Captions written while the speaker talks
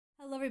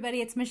Hello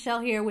everybody, it's Michelle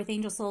here with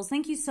Angel Souls.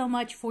 Thank you so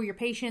much for your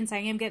patience. I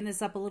am getting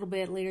this up a little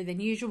bit later than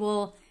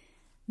usual.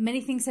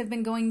 Many things have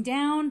been going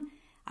down.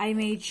 I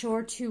made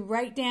sure to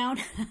write down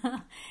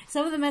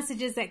some of the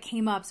messages that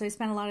came up. So I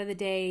spent a lot of the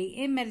day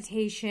in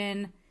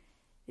meditation,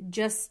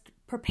 just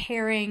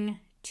preparing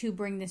to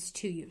bring this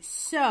to you.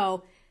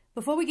 So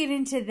before we get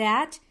into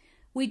that,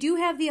 we do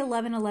have the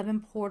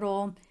 1111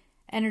 portal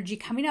energy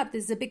coming up.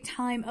 This is a big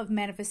time of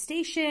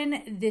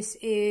manifestation. This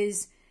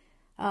is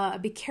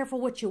be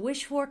careful what you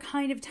wish for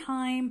kind of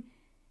time.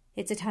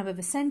 It's a time of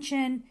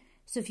ascension.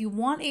 So if you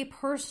want a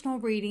personal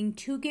reading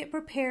to get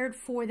prepared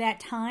for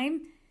that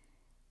time,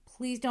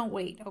 please don't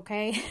wait,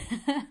 okay?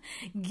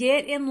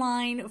 Get in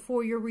line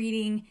for your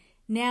reading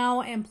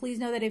now. And please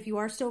know that if you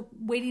are still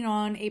waiting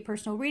on a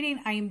personal reading,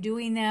 I am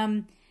doing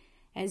them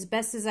as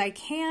best as I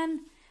can.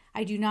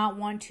 I do not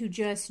want to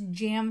just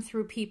jam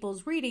through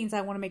people's readings.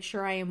 I want to make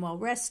sure I am well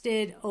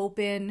rested,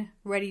 open,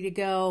 ready to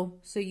go,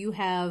 so you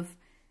have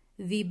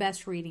the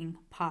best reading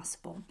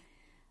possible.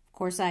 Of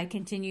course, I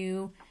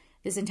continue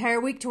this entire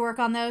week to work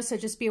on those, so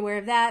just be aware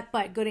of that.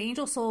 But go to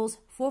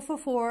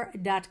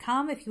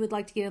angelsouls444.com if you would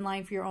like to get in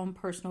line for your own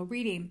personal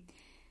reading.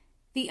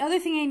 The other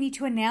thing I need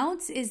to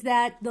announce is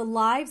that the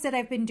lives that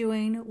I've been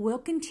doing will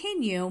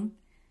continue.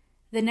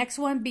 The next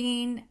one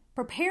being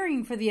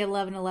preparing for the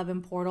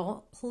 1111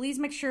 portal. Please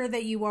make sure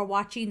that you are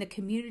watching the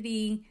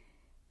community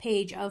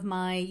page of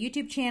my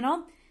YouTube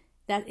channel.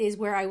 That is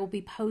where I will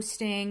be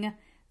posting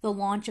the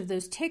launch of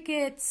those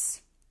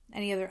tickets,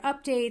 any other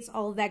updates,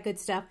 all of that good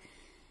stuff.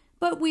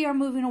 But we are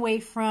moving away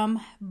from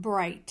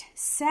Bright.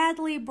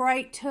 Sadly,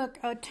 Bright took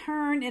a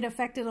turn. It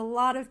affected a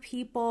lot of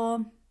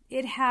people.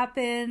 It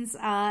happens.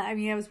 I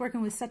was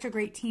working with such a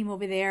great team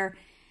over there.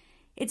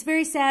 It's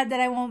very sad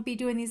that I won't be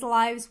doing these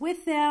lives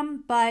with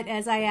them, but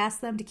as I ask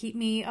them to keep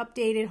me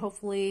updated,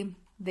 hopefully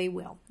they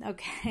will,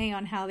 okay,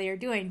 on how they are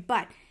doing.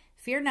 But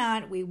fear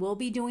not, we will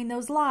be doing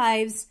those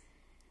lives.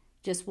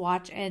 Just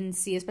watch and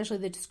see, especially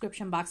the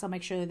description box. I'll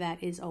make sure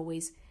that is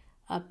always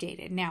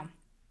updated. Now,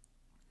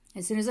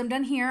 as soon as I'm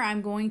done here,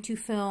 I'm going to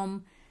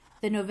film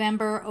the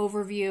November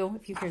overview.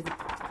 If you hear the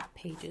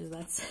pages,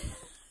 that's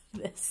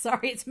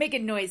sorry, it's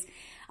making noise.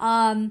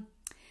 I'm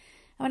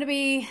going to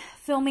be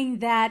filming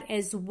that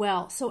as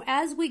well. So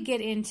as we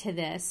get into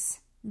this,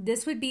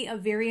 this would be a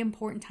very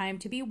important time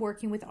to be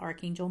working with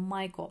Archangel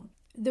Michael.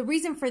 The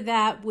reason for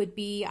that would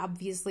be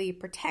obviously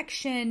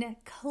protection,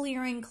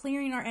 clearing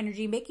our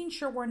energy, making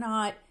sure we're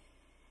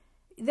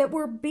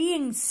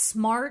being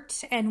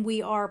smart and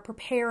we are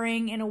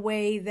preparing in a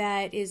way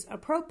that is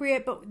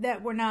appropriate, but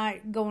that we're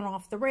not going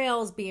off the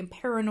rails, being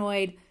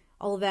paranoid,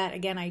 all of that.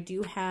 Again, I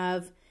do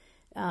have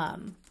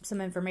some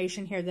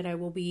information here that I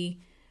will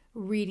be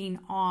reading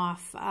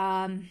off.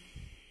 I'm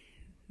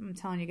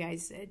telling you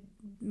guys,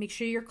 make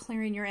sure you're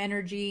clearing your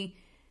energy.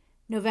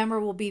 November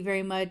will be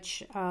very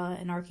much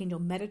an Archangel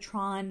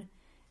Metatron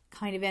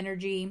kind of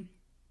energy.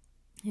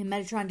 And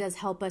Metatron does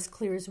help us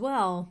clear as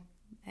well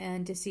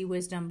and to see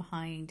wisdom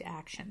behind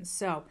actions.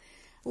 So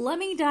let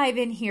me dive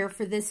in here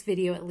for this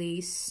video at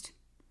least.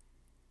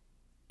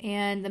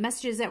 And the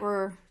messages that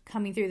were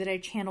coming through that I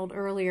channeled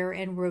earlier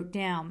and wrote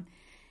down.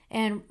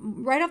 And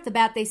right off the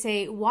bat, they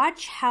say,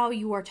 watch how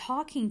you are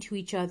talking to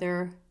each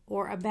other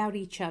or about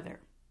each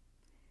other.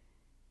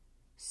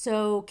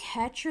 So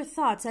catch your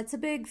thoughts. That's a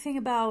big thing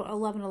about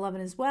 1111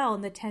 as well.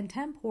 And the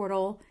 1010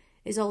 portal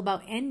is all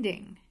about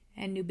ending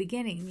and new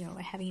beginning,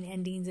 having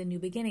endings and new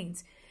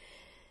beginnings.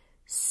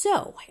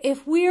 So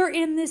if we're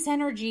in this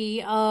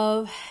energy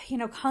of,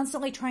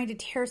 constantly trying to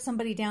tear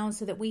somebody down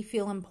so that we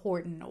feel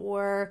important,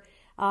 or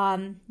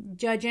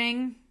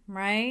judging,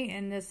 right?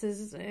 And this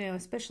is,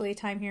 especially a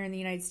time here in the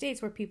United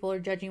States where people are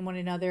judging one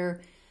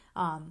another,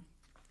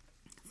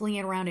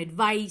 flinging around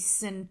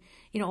advice and,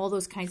 all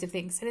those kinds of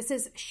things. And it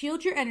says,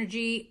 shield your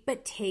energy,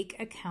 but take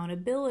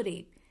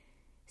accountability.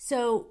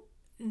 So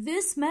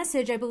this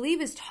message, I believe,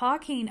 is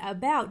talking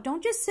about,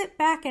 don't just sit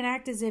back and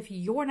act as if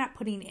you're not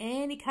putting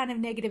any kind of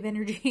negative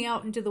energy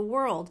out into the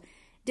world.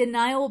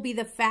 Denial will be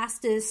the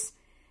fastest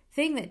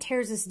thing that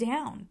tears us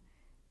down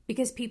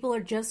because people are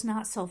just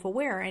not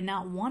self-aware and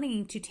not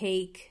wanting to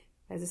take,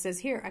 as it says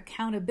here,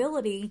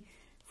 accountability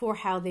for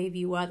how they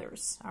view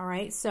others. All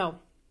right, so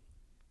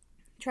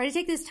try to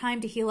take this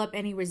time to heal up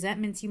any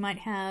resentments you might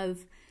have.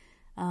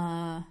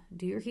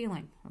 Do your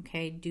healing,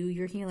 okay? Do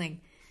your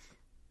healing.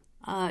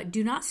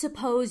 Do not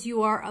suppose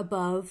you are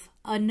above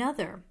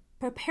another.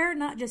 Prepare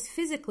not just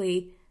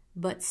physically,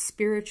 but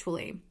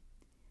spiritually.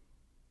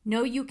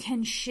 Know you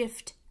can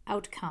shift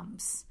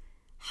outcomes.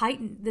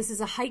 This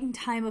is a heightened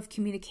time of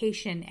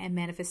communication and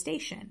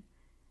manifestation.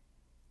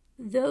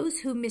 Those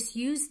who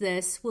misuse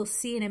this will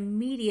see an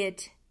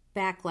immediate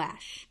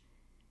backlash.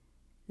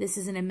 This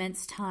is an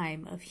immense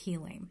time of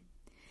healing.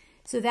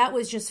 So that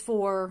was just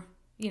for,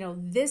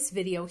 this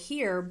video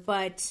here.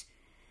 But,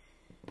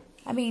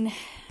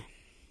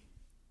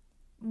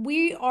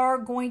 we are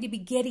going to be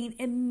getting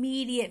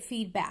immediate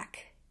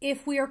feedback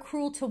if we are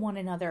cruel to one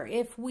another,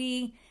 if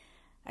we,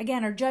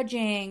 again, are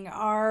judging,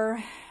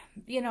 are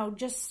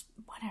just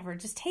whatever,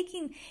 just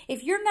taking,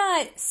 if you're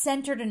not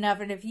centered enough,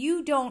 and if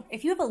you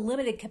have a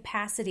limited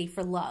capacity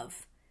for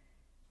love,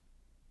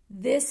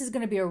 this is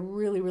going to be a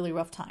really, really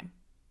rough time.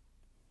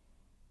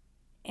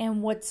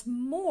 And what's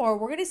more,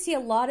 we're going to see a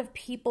lot of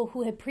people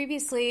who had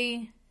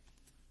previously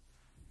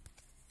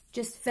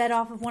just fed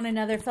off of one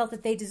another, felt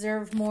that they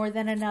deserved more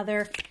than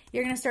another.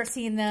 You're going to start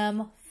seeing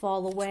them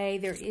fall away.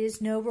 There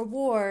is no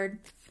reward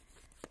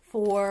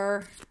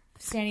for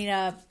standing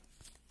up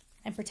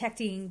and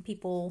protecting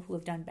people who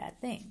have done bad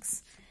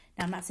things.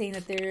 Now, I'm not saying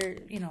that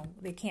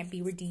they can't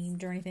be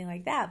redeemed or anything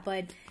like that,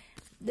 but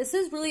this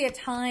is really a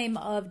time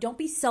of don't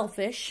be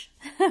selfish,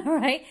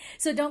 right?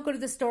 So don't go to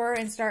the store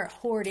and start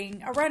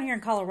hoarding. Around here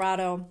in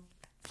Colorado,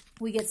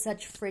 we get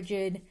such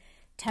frigid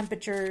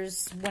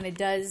temperatures. When it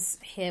does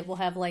hit, we'll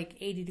have like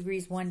 80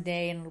 degrees one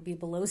day and it'll be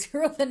below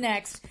 0 the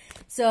next.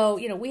 So,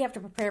 we have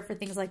to prepare for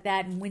things like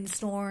that, and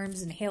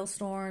windstorms and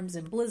hailstorms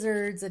and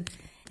blizzards.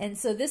 And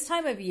so this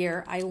time of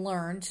year, I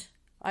learned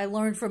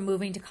from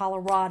moving to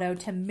Colorado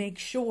to make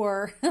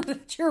sure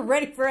that you're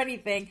ready for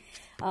anything.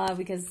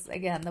 Because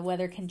again, the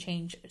weather can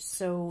change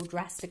so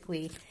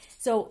drastically.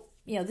 So,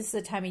 this is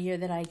the time of year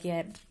that I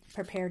get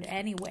prepared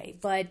anyway.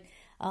 But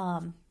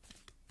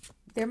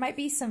there might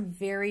be some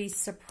very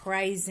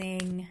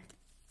surprising,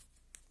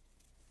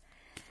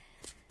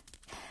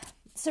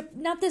 so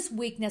not this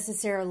week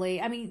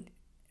necessarily. I mean,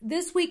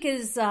 this week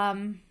is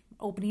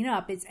opening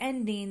up. It's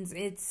endings.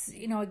 It's,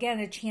 again,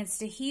 a chance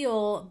to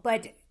heal.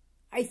 But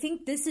I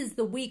think this is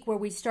the week where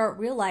we start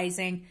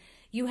realizing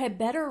you had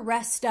better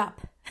rest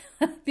up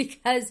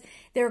because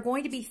there are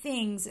going to be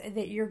things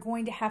that you're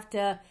going to have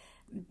to,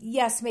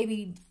 yes,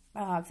 maybe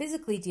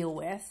physically deal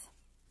with,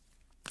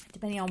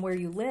 depending on where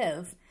you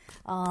live,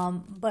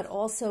 but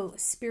also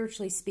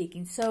spiritually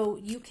speaking. So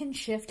you can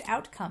shift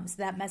outcomes.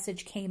 That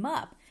message came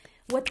up.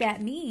 What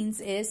that means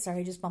is,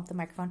 sorry, I just bumped the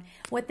microphone.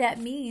 What that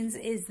means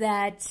is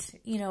that,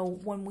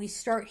 when we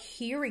start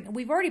hearing,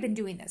 we've already been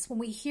doing this. When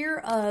we hear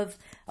of,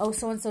 oh,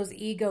 so-and-so's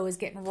ego is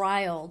getting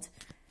riled,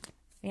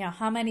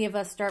 how many of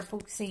us start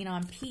focusing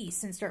on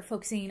peace and start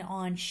focusing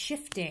on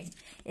shifting?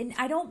 And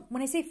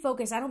when I say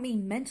focus, I don't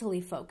mean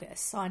mentally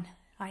focus on,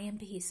 I am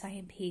peace, I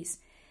am peace.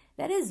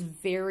 That is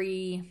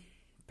very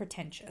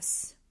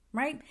pretentious,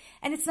 right?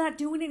 And it's not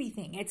doing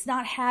anything. It's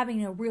not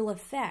having a real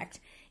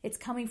effect. It's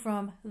coming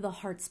from the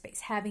heart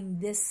space, having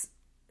this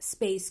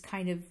space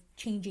kind of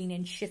changing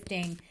and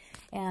shifting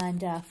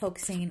and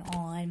focusing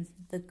on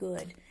the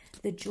good,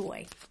 the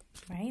joy,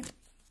 right?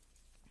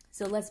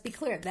 So let's be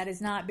clear. That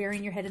is not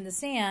burying your head in the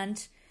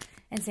sand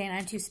and saying,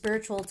 I'm too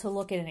spiritual to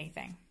look at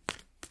anything.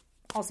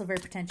 Also very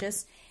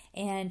pretentious.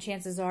 And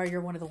chances are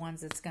you're one of the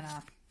ones that's going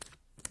to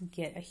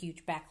get a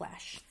huge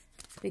backlash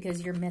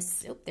because you're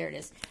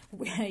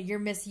you're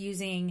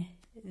misusing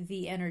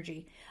the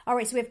energy. All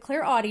right, so we have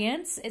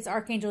clairaudience. It's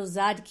Archangel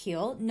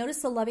Zadkiel.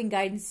 Notice the loving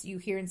guidance you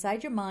hear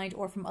inside your mind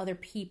or from other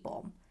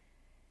people.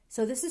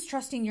 So this is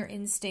trusting your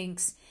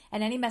instincts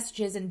and any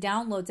messages and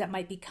downloads that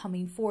might be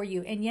coming for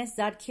you. And yes,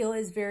 Zadkiel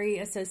is very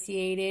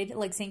associated,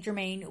 like Saint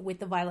Germain, with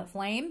the violet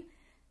flame.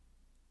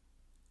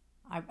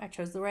 I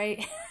chose the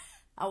right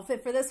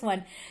outfit for this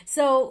one.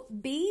 So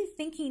be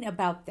thinking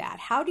about that.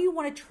 How do you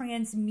want to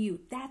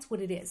transmute? That's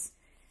what it is.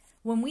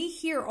 When we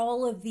hear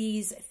all of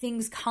these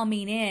things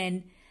coming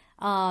in,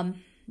 from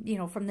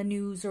the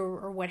news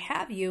or what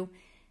have you,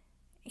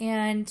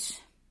 and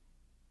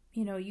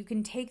you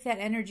can take that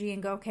energy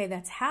and go, okay,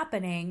 that's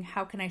happening.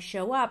 How can I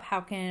show up? How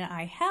can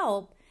I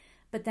help?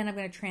 But then I'm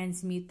going to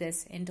transmute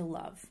this into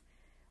love.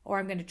 Or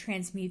I'm going to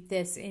transmute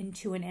this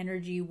into an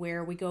energy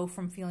where we go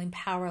from feeling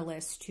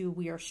powerless to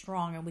we are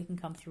strong and we can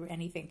come through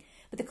anything.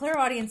 But the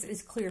clairaudience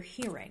is clear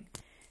hearing.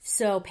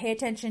 So pay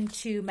attention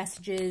to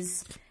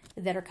messages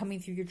that are coming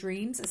through your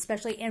dreams,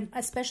 especially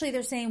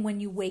they're saying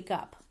when you wake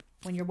up,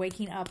 when you're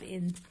waking up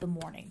in the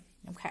morning.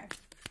 Okay.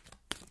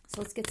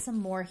 So let's get some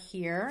more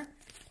here.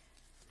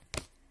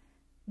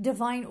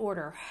 Divine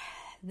order.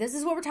 This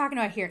is what we're talking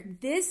about here.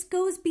 This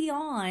goes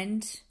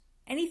beyond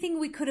anything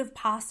we could have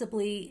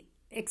possibly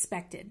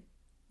expected,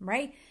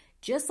 right?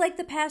 Just like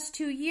the past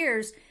 2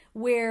 years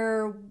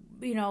where,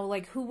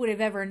 like who would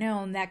have ever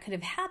known that could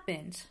have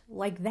happened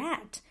like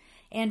that,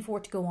 and for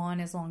it to go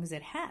on as long as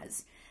it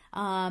has.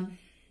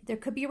 There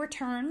could be a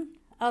return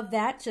of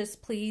that.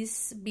 Just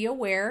please be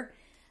aware,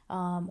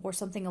 or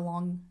something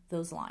along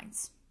those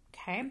lines.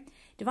 Okay.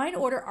 Divine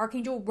order,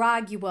 Archangel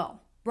Raguel.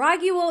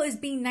 Raguel is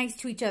being nice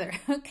to each other,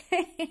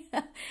 okay?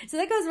 So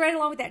that goes right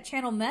along with that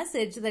channel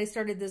message that I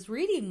started this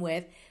reading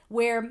with,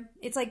 where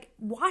it's like,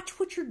 watch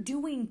what you're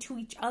doing to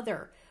each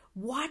other.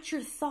 Watch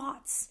your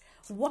thoughts.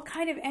 What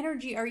kind of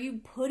energy are you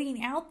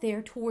putting out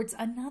there towards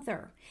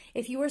another?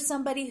 If you are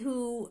somebody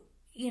who,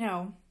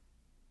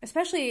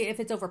 especially if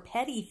it's over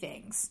petty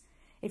things,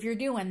 if you're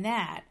doing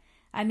that,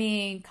 I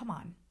mean, come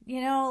on,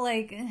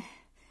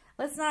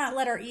 let's not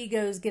let our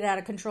egos get out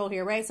of control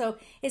here, right? So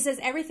it says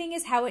everything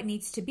is how it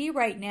needs to be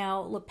right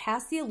now. Look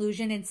past the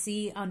illusion and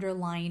see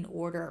underlying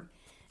order.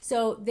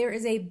 So there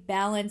is a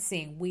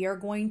balancing. We are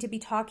going to be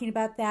talking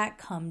about that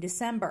come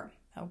December,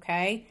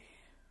 okay?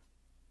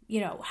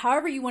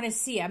 however you want to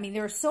see it. I mean,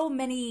 there are so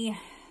many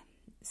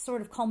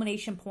sort of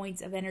culmination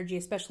points of energy,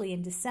 especially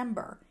in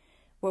December,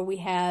 where we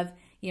have,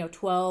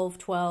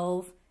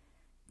 12/12,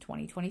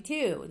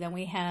 2022. Then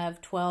we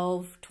have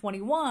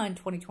 12/21,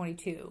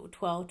 2022,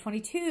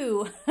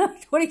 12/22,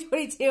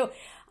 2022.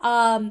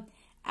 I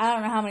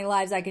don't know how many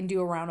lives I can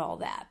do around all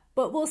that,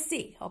 but we'll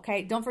see.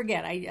 Okay. Don't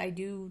forget, I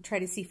do try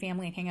to see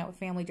family and hang out with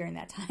family during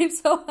that time.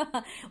 So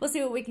we'll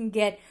see what we can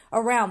get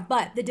around.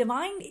 But the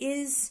divine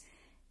is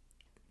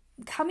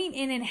coming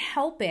in and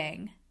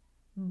helping.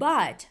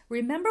 But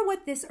remember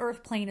what this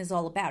earth plane is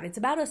all about. It's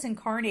about us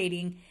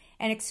incarnating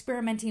and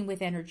experimenting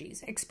with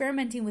energies,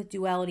 experimenting with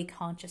duality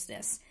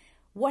consciousness.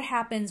 What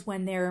happens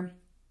when there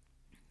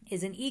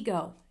is an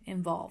ego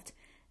involved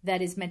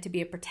that is meant to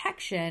be a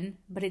protection,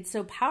 but it's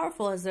so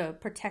powerful as a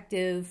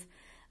protective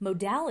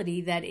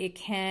modality that it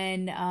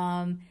can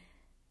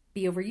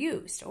be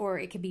overused, or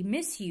it can be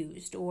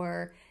misused,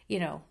 or,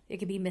 it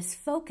can be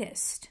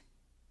misfocused.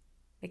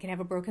 It can have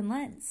a broken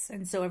lens.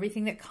 And so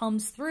everything that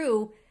comes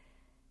through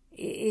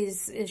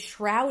is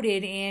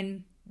shrouded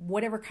in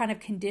whatever kind of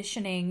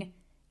conditioning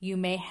you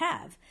may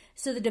have.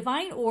 So the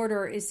divine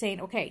order is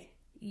saying, okay,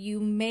 you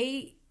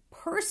may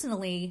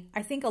personally,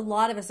 I think a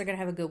lot of us are going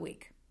to have a good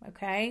week.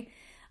 Okay.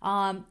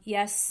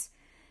 Yes,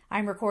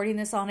 I'm recording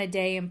this on a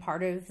day, and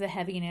part of the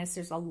heaviness,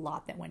 there's a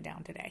lot that went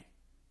down today.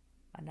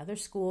 Another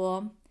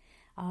school,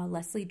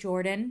 Leslie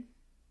Jordan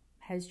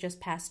has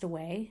just passed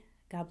away.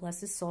 God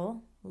bless his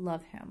soul.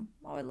 Love him.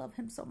 Oh, I love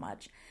him so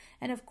much.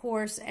 And of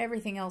course,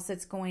 everything else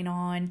that's going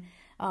on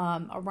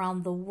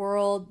around the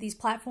world. These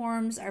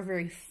platforms are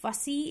very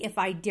fussy. If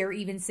I dare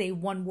even say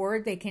one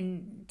word, they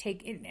can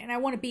take it. And I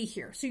want to be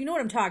here. So you know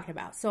what I'm talking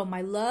about. So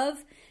my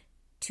love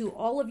to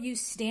all of you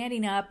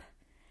standing up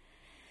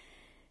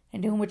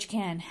and doing what you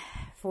can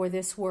for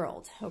this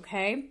world.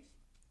 Okay.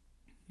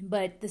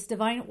 But this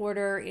divine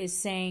order is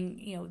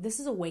saying, this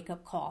is a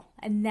wake-up call.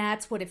 And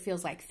that's what it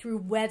feels like through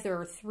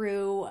weather,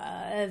 through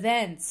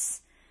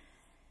events.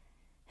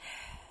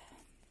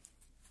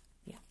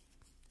 Yeah,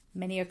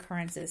 many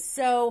occurrences.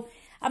 So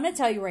I'm going to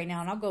tell you right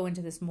now, and I'll go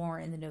into this more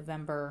in the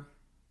November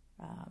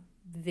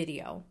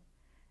video.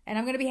 And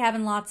I'm going to be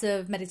having lots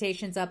of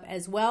meditations up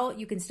as well.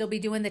 You can still be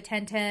doing the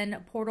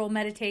 1010 portal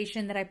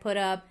meditation that I put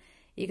up.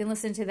 You can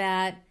listen to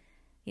that.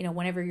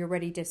 Whenever you're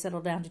ready to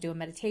settle down to do a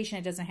meditation,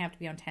 it doesn't have to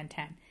be on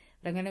 1010.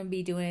 But I'm going to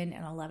be doing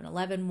an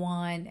 1111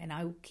 one, and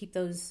I will keep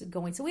those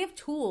going. So we have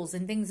tools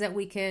and things that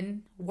we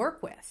can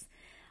work with.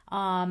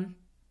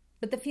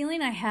 But the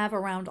feeling I have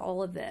around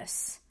all of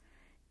this,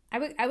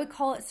 I would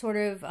call it sort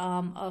of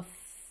a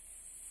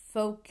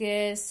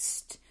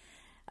focused,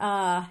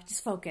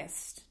 just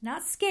focused,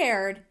 not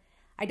scared.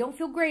 I don't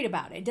feel great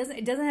about it.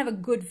 It doesn't have a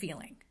good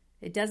feeling.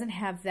 It doesn't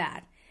have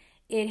that.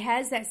 It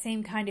has that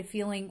same kind of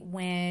feeling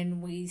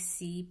when we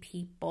see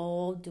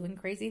people doing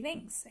crazy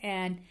things.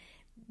 And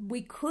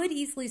we could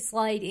easily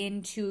slide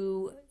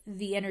into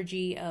the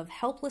energy of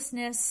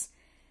helplessness.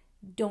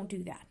 Don't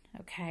do that,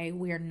 okay?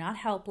 We are not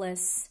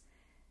helpless.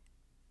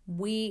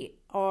 We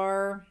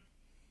are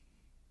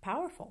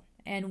powerful,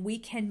 and we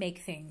can make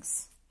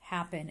things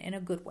happen in a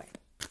good way.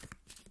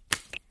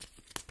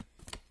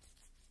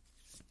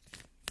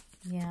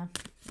 Yeah.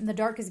 And the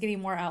dark is getting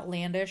more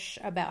outlandish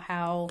about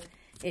how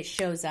it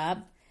shows up.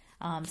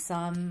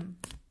 Some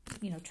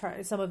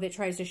of it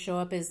tries to show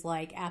up as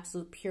like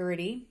absolute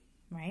purity,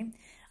 right?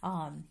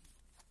 And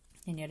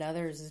yet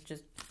others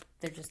is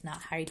they're just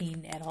not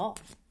hiding at all.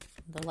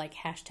 They're like,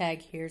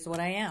 hashtag, here's what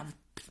I am.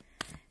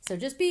 So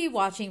just be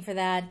watching for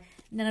that.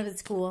 None of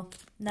it's cool.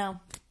 No.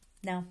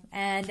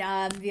 And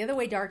the other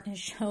way darkness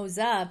shows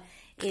up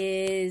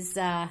is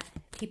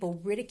people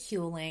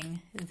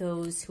ridiculing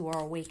those who are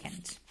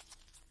awakened.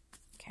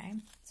 Okay,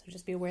 so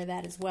just be aware of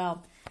that as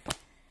well.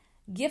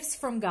 Gifts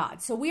from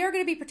God. So we are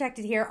going to be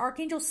protected here.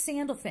 Archangel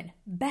Sandalphon,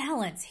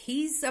 balance.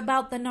 He's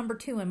about the number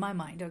 2 in my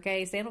mind,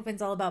 okay?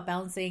 Sandalphon's all about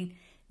balancing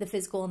the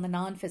physical and the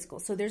non-physical.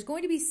 So there's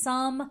going to be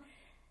some,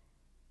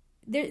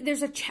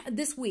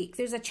 this week,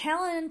 there's a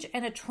challenge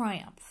and a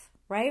triumph,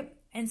 right?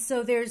 And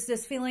so there's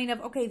this feeling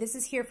of, okay, this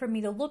is here for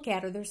me to look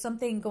at, or there's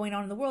something going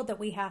on in the world that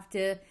we have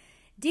to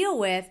deal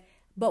with,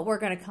 but we're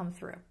going to come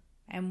through,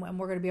 and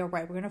we're going to be all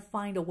right. We're going to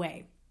find a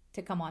way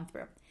to come on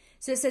through.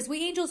 So it says,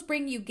 we angels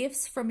bring you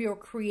gifts from your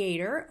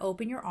creator.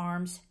 Open your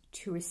arms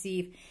to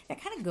receive. That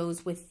kind of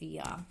goes with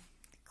the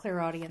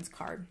clairaudience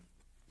card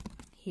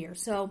here.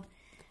 So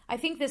I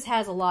think this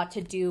has a lot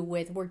to do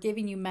with, we're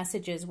giving you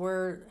messages.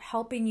 We're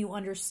helping you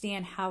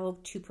understand how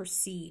to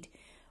proceed,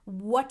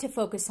 what to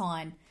focus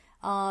on,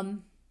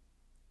 and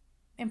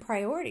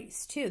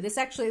priorities too. This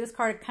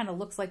card kind of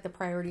looks like the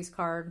priorities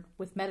card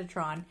with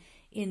Metatron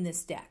in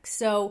this deck.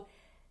 So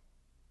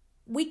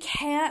we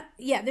can't,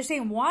 they're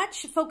saying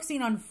watch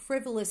focusing on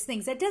frivolous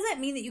things. That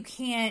doesn't mean that you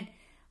can't,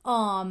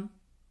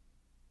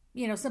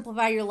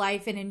 simplify your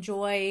life and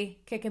enjoy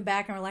kicking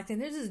back and relaxing.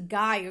 There's this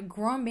guy, a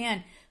grown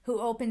man,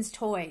 who opens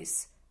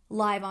toys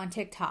live on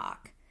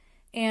TikTok,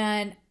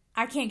 and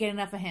I can't get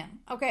enough of him.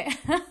 Okay.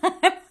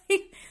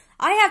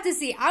 I have to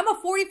see. I'm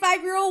a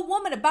 45-year-old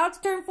woman about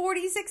to turn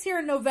 46 here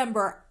in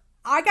November.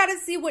 I got to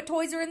see what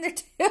toys are in there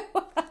too.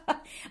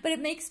 But it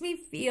makes me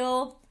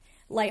feel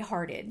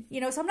lighthearted.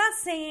 So I'm not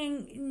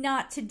saying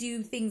not to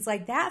do things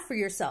like that for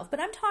yourself, but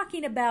I'm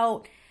talking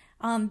about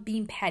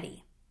being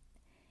petty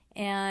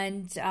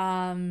and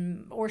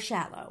or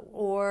shallow,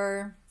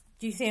 or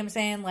do you see what I'm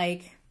saying?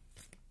 Like,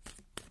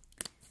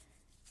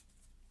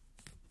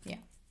 yeah,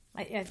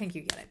 I think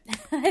you get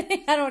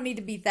it. I don't need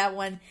to beat that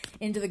one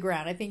into the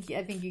ground. I think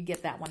you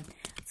get that one.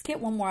 Let's get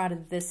one more out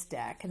of this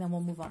deck, and then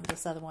we'll move on to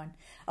this other one.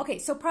 Okay,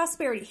 so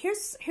prosperity.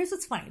 Here's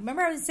what's funny.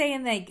 Remember I was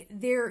saying, like,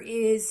 there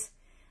is,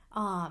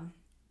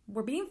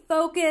 we're being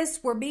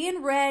focused, we're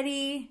being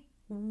ready.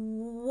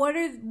 What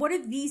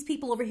are these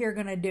people over here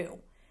going to do?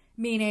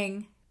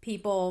 Meaning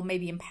people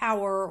maybe in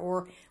power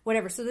or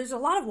whatever. So there's a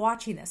lot of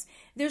watching this.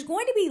 There's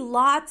going to be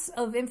lots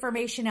of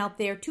information out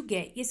there to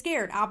get you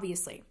scared,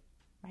 obviously,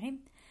 right?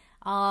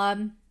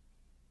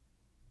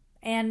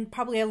 And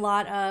probably a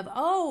lot of,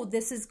 oh,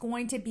 this is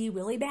going to be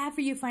really bad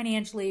for you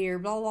financially, or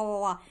blah, blah, blah,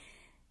 blah.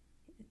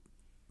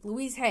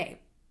 Louise Hay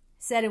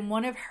said in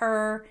one of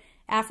her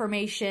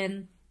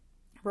affirmation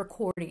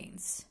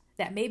recordings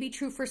that may be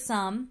true for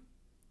some,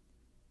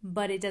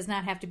 but it does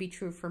not have to be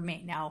true for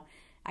me. Now,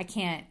 I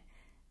can't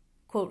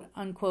quote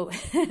unquote,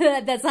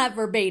 that's not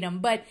verbatim,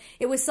 but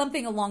it was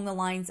something along the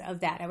lines of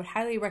that. I would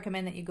highly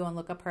recommend that you go and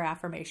look up her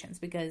affirmations,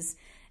 because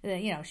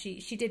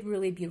she did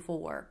really beautiful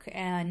work,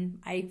 and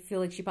I feel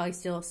like she probably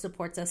still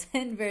supports us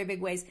in very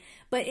big ways,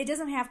 but it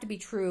doesn't have to be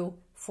true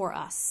for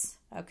us.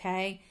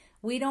 Okay.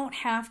 We don't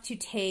have to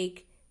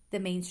take the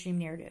mainstream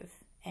narrative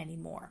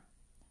anymore.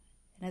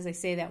 And as I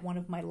say that, one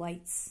of my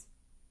lights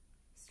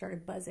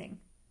started buzzing.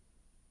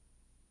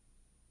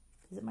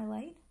 Is it my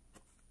light?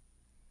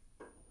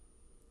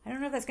 I don't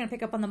know if that's going to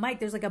pick up on the mic.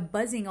 There's like a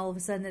buzzing all of a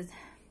sudden.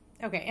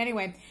 Okay,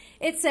 anyway.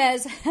 It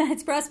says,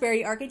 it's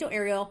prosperity, Archangel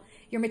Ariel.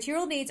 Your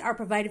material needs are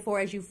provided for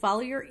as you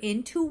follow your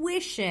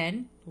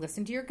intuition.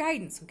 Listen to your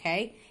guidance,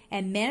 okay?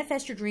 And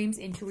manifest your dreams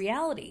into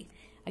reality.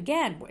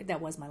 Again,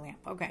 that was my lamp.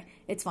 Okay,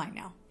 it's fine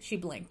now. She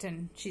blinked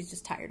and she's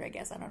just tired, I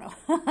guess. I don't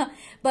know.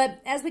 But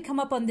as we come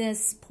up on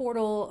this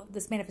portal,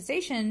 this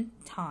manifestation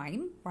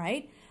time,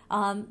 right?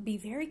 Be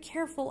very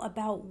careful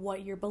about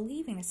what you're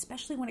believing,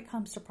 especially when it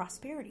comes to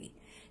prosperity.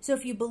 So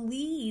if you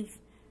believe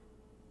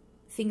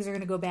things are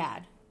going to go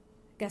bad,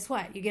 guess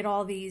what? You get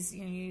all these,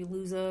 you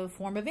lose a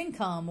form of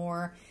income,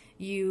 or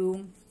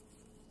you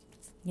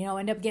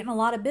end up getting a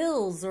lot of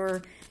bills,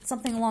 or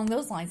something along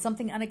those lines.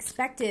 Something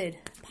unexpected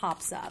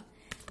pops up.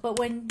 But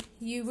when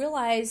you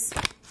realize,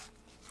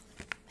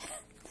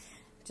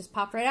 just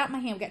popped right out in my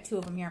hand, we got two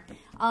of them here.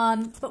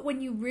 But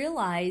when you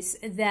realize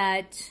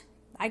that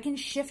I can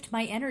shift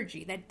my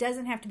energy, that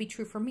doesn't have to be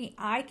true for me.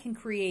 I can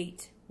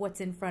create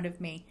what's in front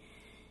of me.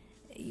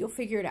 You'll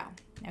figure it out,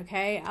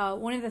 okay?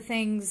 One of the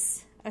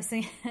things I was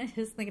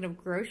thinking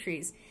of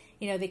groceries.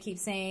 They keep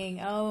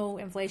saying, oh,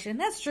 inflation.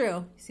 That's true.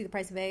 You see the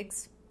price of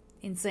eggs?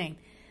 Insane.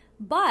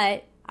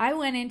 But I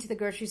went into the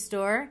grocery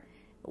store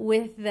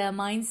with the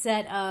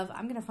mindset of,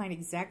 I'm going to find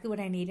exactly what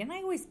I need. And I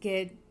always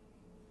get,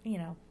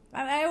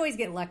 I always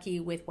get lucky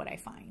with what I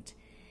find.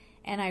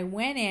 And I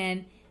went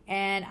in,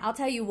 and I'll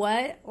tell you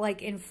what,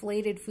 like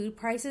inflated food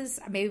prices,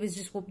 maybe it was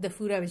just the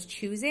food I was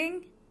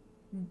choosing,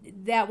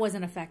 that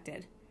wasn't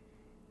affected.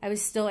 I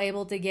was still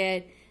able to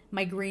get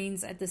my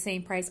greens at the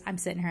same price. I'm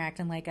sitting here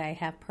acting like I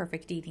have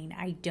perfect eating.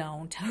 I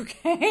don't,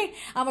 okay?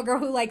 I'm a girl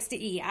who likes to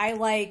eat. I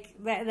like,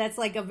 that's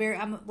like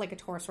I'm like a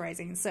Taurus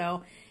rising.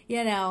 So,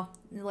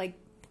 like,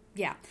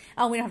 yeah.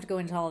 Oh, we don't have to go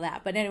into all of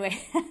that. But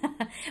anyway,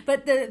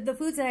 but the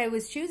foods that I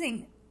was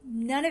choosing,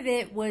 none of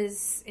it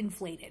was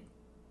inflated.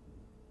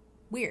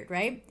 Weird,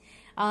 right?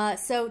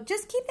 So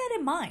just keep that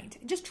in mind.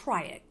 Just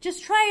try it.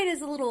 Just try it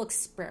as a little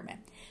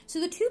experiment. So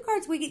the two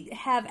cards we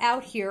have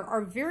out here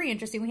are very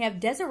interesting. We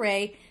have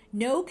Desiree.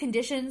 No,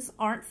 conditions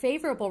aren't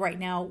favorable right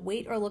now.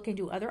 Wait or look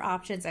into other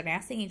options and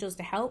ask the angels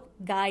to help,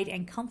 guide,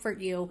 and comfort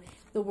you.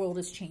 The world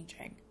is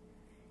changing.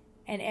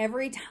 And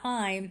every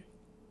time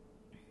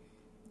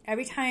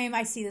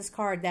I see this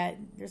card that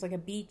there's like a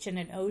beach and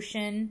an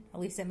ocean,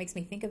 at least that makes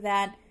me think of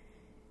that.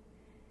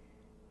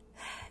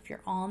 If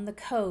you're on the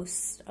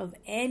coast of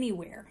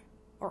anywhere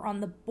or on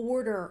the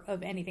border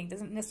of anything,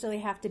 doesn't necessarily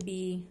have to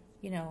be,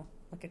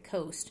 like a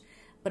coast,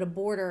 but a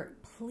border,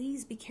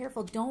 please be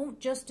careful. Don't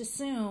just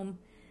assume,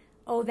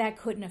 oh, that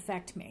couldn't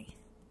affect me.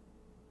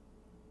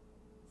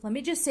 Let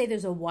me just say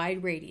there's a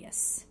wide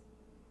radius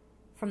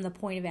from the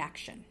point of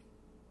action.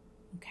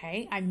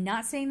 Okay? I'm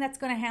not saying that's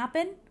going to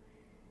happen,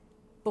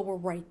 but we're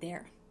right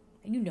there.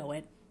 And you know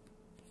it.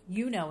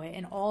 You know it.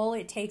 And all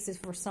it takes is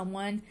for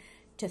someone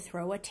to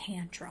throw a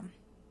tantrum.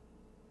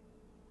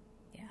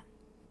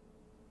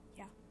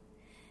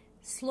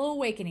 Slow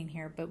awakening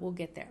here, but we'll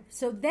get there.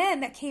 So then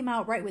that came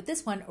out right with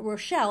this one.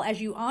 Rochelle,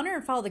 as you honor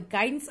and follow the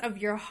guidance of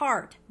your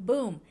heart,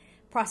 boom,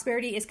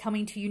 prosperity is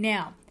coming to you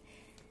now.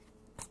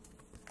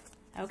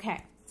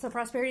 Okay, so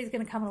prosperity is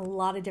going to come in a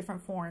lot of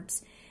different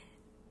forms.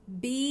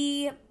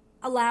 Be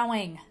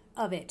allowing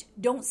of it.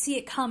 Don't see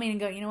it coming and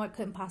go, you know what,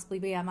 couldn't possibly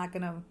be. I'm not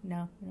going to,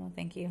 no,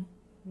 thank you.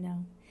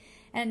 No.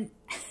 And,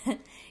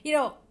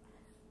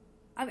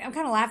 I'm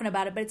kind of laughing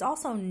about it, but it's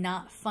also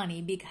not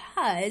funny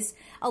because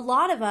a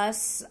lot of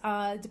us,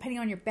 depending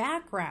on your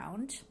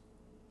background,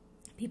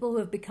 people who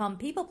have become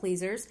people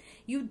pleasers,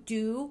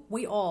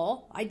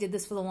 I did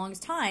this for the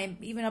longest time,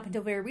 even up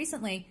until very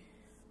recently,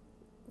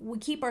 we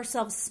keep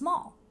ourselves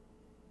small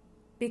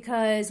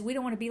because we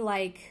don't want to be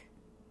like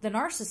the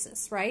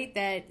narcissists, right?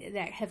 That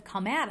have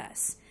come at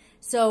us.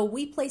 So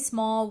we play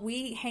small,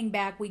 we hang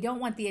back, we don't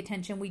want the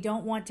attention, we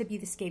don't want to be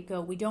the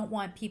scapegoat, we don't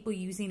want people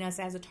using us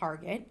as a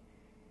target.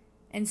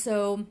 And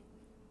so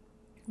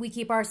we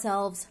keep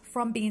ourselves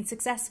from being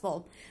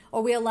successful,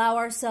 or we allow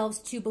ourselves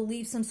to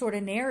believe some sort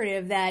of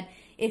narrative that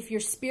if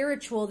you're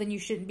spiritual, then you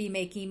shouldn't be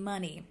making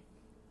money.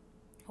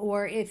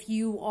 Or if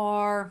you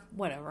are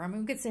whatever. I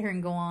mean, we could sit here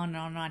and go on and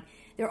on and on.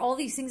 There are all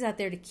these things out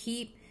there to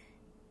keep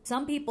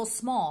some people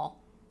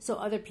small so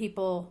other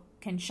people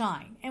can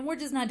shine. And we're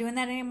just not doing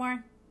that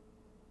anymore.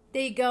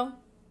 There you go.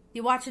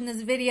 You're watching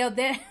this video,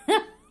 then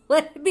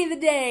let it be the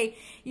day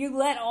you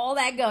let all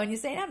that go and you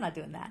say, I'm not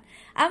doing that.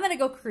 I'm going to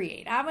go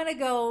create. I'm going to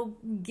go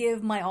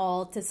give my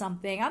all to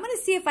something. I'm going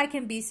to see if I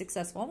can be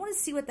successful. I want to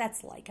see what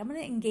that's like. I'm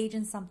going to engage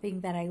in something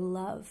that I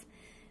love.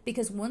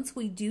 Because once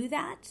we do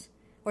that,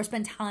 or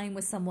spend time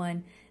with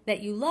someone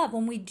that you love,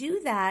 when we do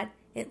that,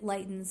 it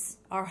lightens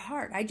our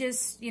heart. I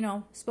just,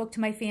 spoke to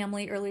my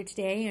family earlier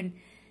today, and,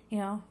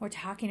 we're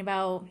talking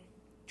about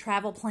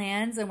travel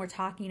plans, and we're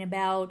talking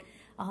about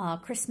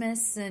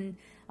Christmas and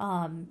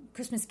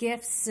Christmas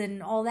gifts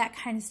and all that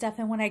kind of stuff.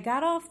 And when I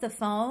got off the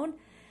phone,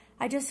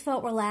 I just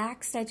felt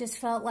relaxed. I just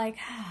felt like,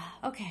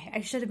 okay,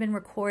 I should have been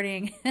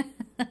recording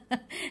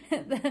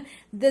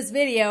this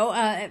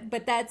video,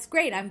 but that's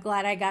great. I'm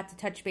glad I got to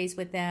touch base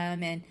with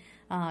them and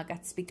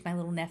got to speak to my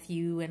little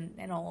nephew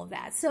and all of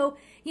that. So,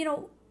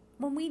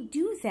 when we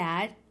do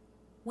that,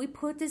 we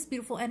put this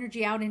beautiful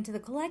energy out into the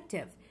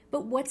collective.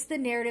 But what's the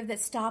narrative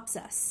that stops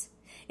us?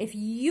 If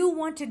you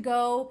want to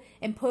go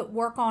and put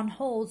work on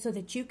hold so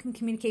that you can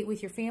communicate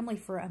with your family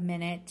for a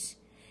minute,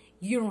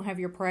 you don't have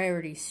your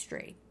priorities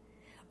straight.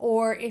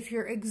 Or if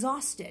you're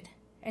exhausted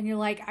and you're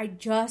like, I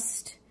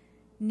just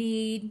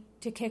need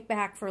to kick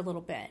back for a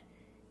little bit,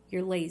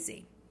 you're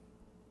lazy.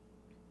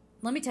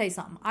 Let me tell you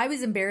something. I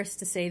was embarrassed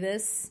to say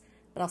this,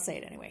 but I'll say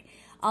it anyway.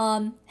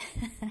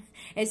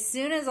 As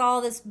soon as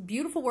all this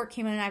beautiful work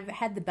came in, I've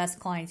had the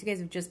best clients. You guys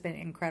have just been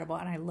incredible,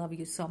 and I love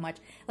you so much.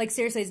 Like,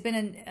 seriously, it's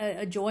been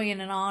a joy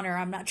and an honor.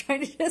 I'm not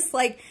trying to just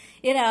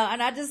I'm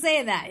not just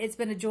saying that. It's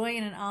been a joy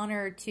and an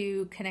honor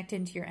to connect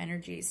into your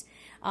energies.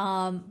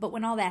 But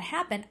when all that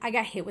happened, I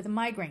got hit with a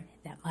migraine.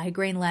 That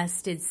migraine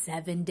lasted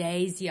 7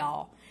 days,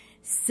 y'all.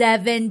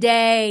 7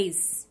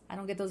 days. I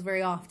don't get those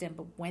very often,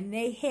 but when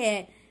they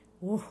hit,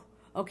 whew,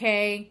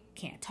 okay,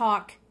 can't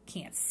talk,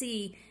 can't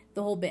see,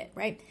 the whole bit,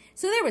 right?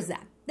 So there was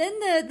that. Then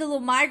the little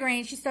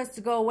migraine, she starts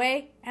to go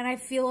away, and I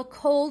feel a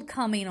cold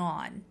coming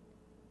on.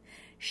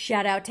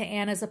 Shout out to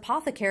Anna's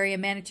Apothecary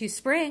in Manitou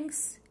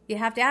Springs. You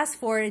have to ask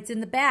for it. It's in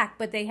the back,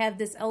 but they have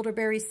this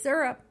elderberry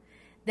syrup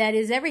that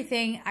is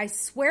everything. I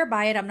swear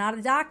by it. I'm not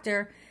a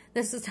doctor.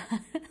 This is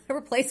a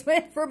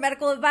replacement for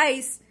medical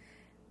advice.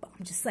 But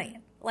I'm just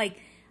saying. Like,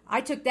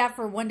 I took that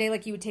for one day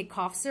like you would take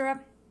cough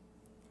syrup.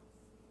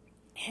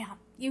 Yeah,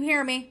 you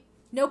hear me.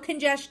 No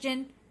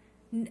congestion.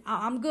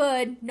 I'm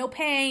good. No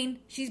pain.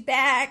 She's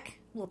back.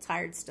 A little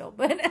tired still,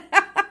 but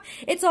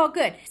it's all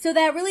good. So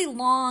that really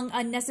long,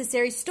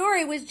 unnecessary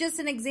story was just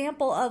an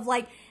example of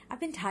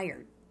I've been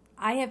tired.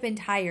 I have been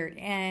tired,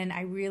 and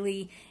I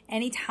really,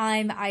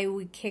 anytime I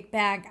would kick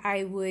back,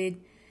 I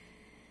would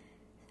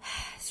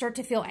start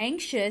to feel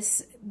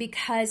anxious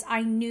because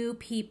I knew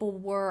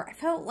I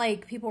felt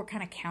like people were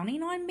kind of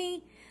counting on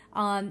me.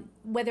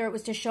 Whether it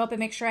was to show up and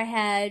make sure I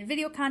had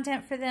video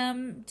content for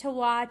them to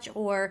watch,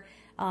 or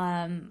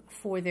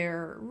for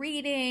their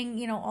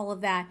reading, all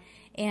of that.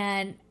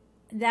 And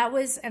that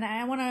was, and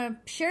I want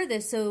to share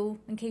this, so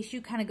in case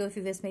you kind of go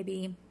through this,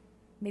 maybe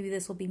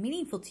this will be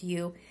meaningful to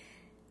you.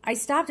 I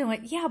stopped and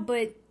went, yeah,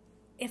 but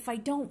if I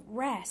don't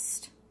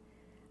rest,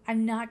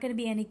 I'm not going to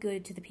be any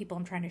good to the people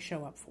I'm trying to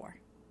show up for.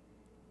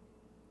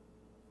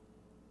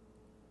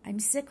 I'm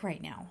sick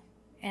right now,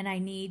 and I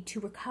need to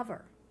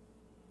recover.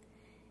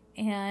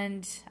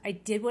 And I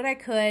did what I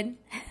could,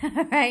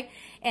 right?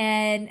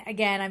 And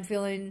again, I'm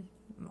feeling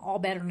all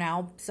better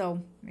now.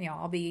 So,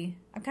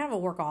 I'm kind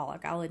of a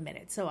workaholic, I'll admit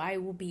it. So I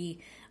will be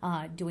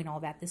doing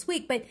all that this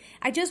week. But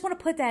I just want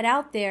to put that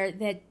out there,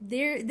 that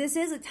this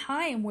is a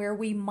time where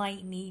we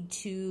might need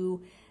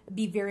to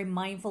be very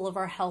mindful of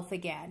our health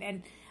again.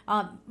 And,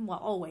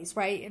 always,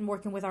 right? And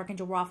working with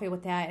Archangel Raphael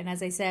with that. And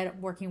as I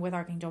said, working with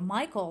Archangel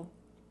Michael.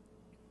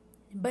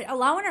 But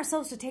allowing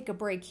ourselves to take a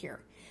break here.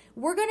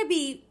 We're going to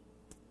be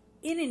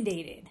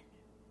inundated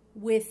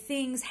with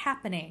things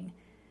happening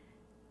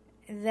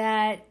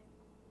that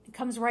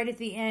comes right at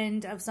the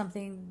end of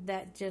something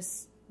that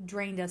just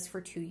drained us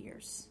for 2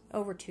 years,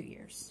 over 2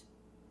 years.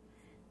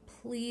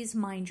 Please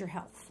mind your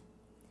health.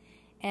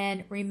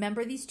 And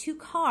remember these 2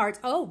 cards.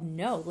 Oh,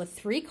 no, the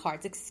 3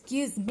 cards.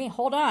 Excuse me.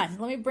 Hold on.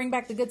 Let me bring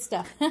back the good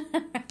stuff.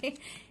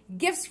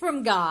 Gifts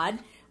from God.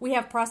 We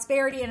have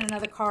prosperity and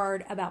another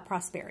card about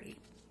prosperity.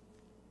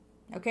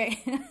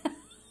 Okay.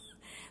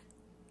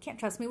 Can't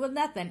trust me with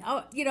nothing.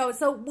 Oh, you know,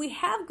 so we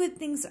have good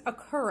things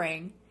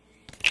occurring,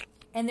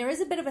 and there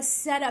is a bit of a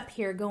setup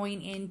here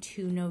going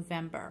into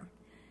November.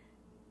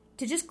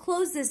 To just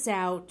close this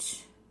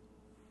out,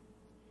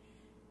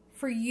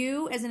 for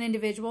you as an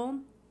individual,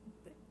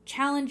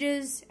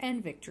 challenges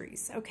and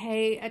victories,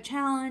 okay? A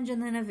challenge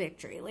and then a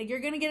victory. Like, you're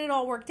going to get it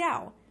all worked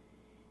out.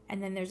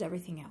 And then there's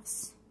everything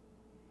else.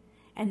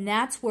 And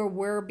that's where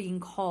we're being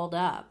called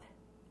up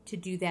to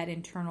do that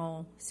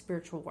internal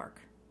spiritual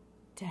work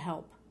to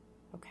help,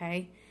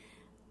 okay?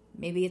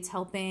 Maybe it's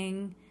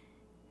helping,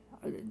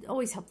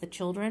 always help the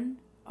children.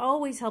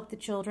 Always help the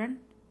children.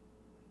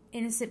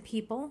 Innocent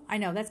people. I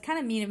know that's kind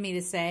of mean of me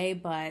to say,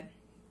 but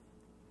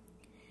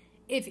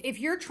if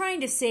you're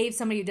trying to save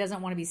somebody who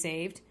doesn't want to be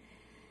saved,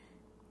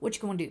 what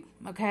you going to do,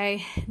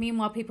 okay?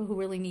 Meanwhile, people who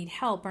really need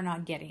help are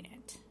not getting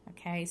it,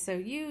 okay? So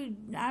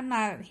I'm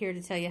not here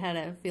to tell you how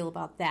to feel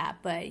about that,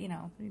 but, you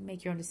know,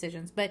 make your own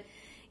decisions. But,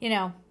 you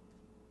know,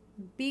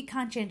 be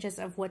conscientious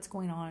of what's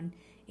going on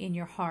in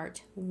your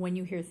heart when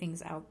you hear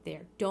things out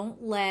there.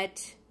 Don't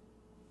let,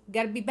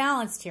 got to be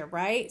balanced here,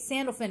 right?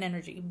 Sandalfin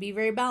energy, be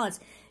very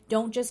balanced.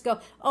 Don't just go,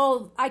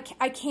 oh, I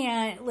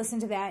can't listen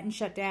to that and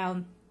shut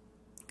down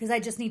because I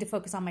just need to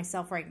focus on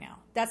myself right now.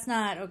 That's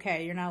not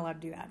okay. You're not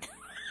allowed to do that.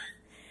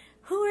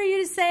 Who are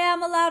you to say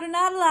I'm allowed or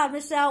not allowed,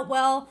 Michelle?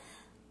 Well,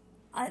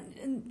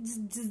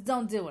 just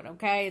don't do it,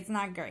 okay? It's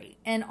not great.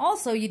 And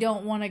also, you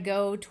don't want to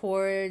go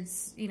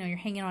towards, you know, you're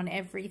hanging on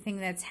everything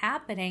that's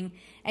happening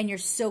and you're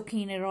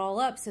soaking it all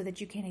up so that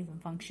you can't even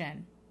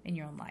function in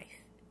your own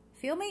life.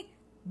 Feel me?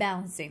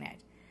 Balancing it.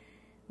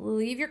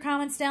 Leave your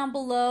comments down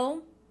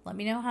below. Let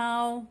me know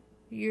how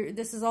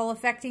this is all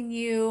affecting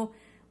you,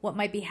 what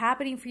might be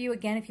happening for you.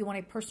 Again, if you want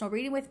a personal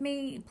reading with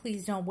me,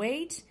 please don't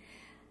wait.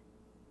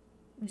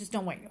 Just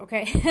don't wait,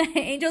 okay?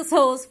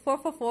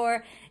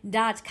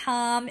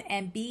 angelsouls444.com,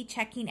 and be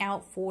checking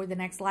out for the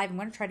next live. I'm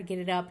going to try to get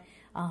it up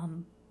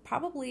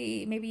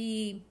probably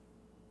maybe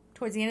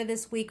towards the end of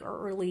this week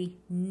or early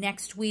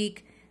next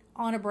week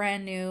on a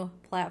brand new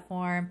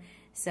platform.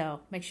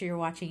 So make sure you're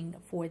watching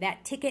for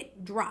that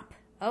ticket drop.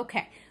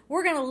 Okay,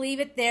 we're going to leave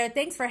it there.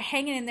 Thanks for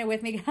hanging in there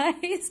with me,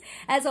 guys.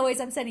 As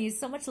always, I'm sending you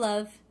so much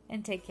love,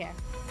 and take care.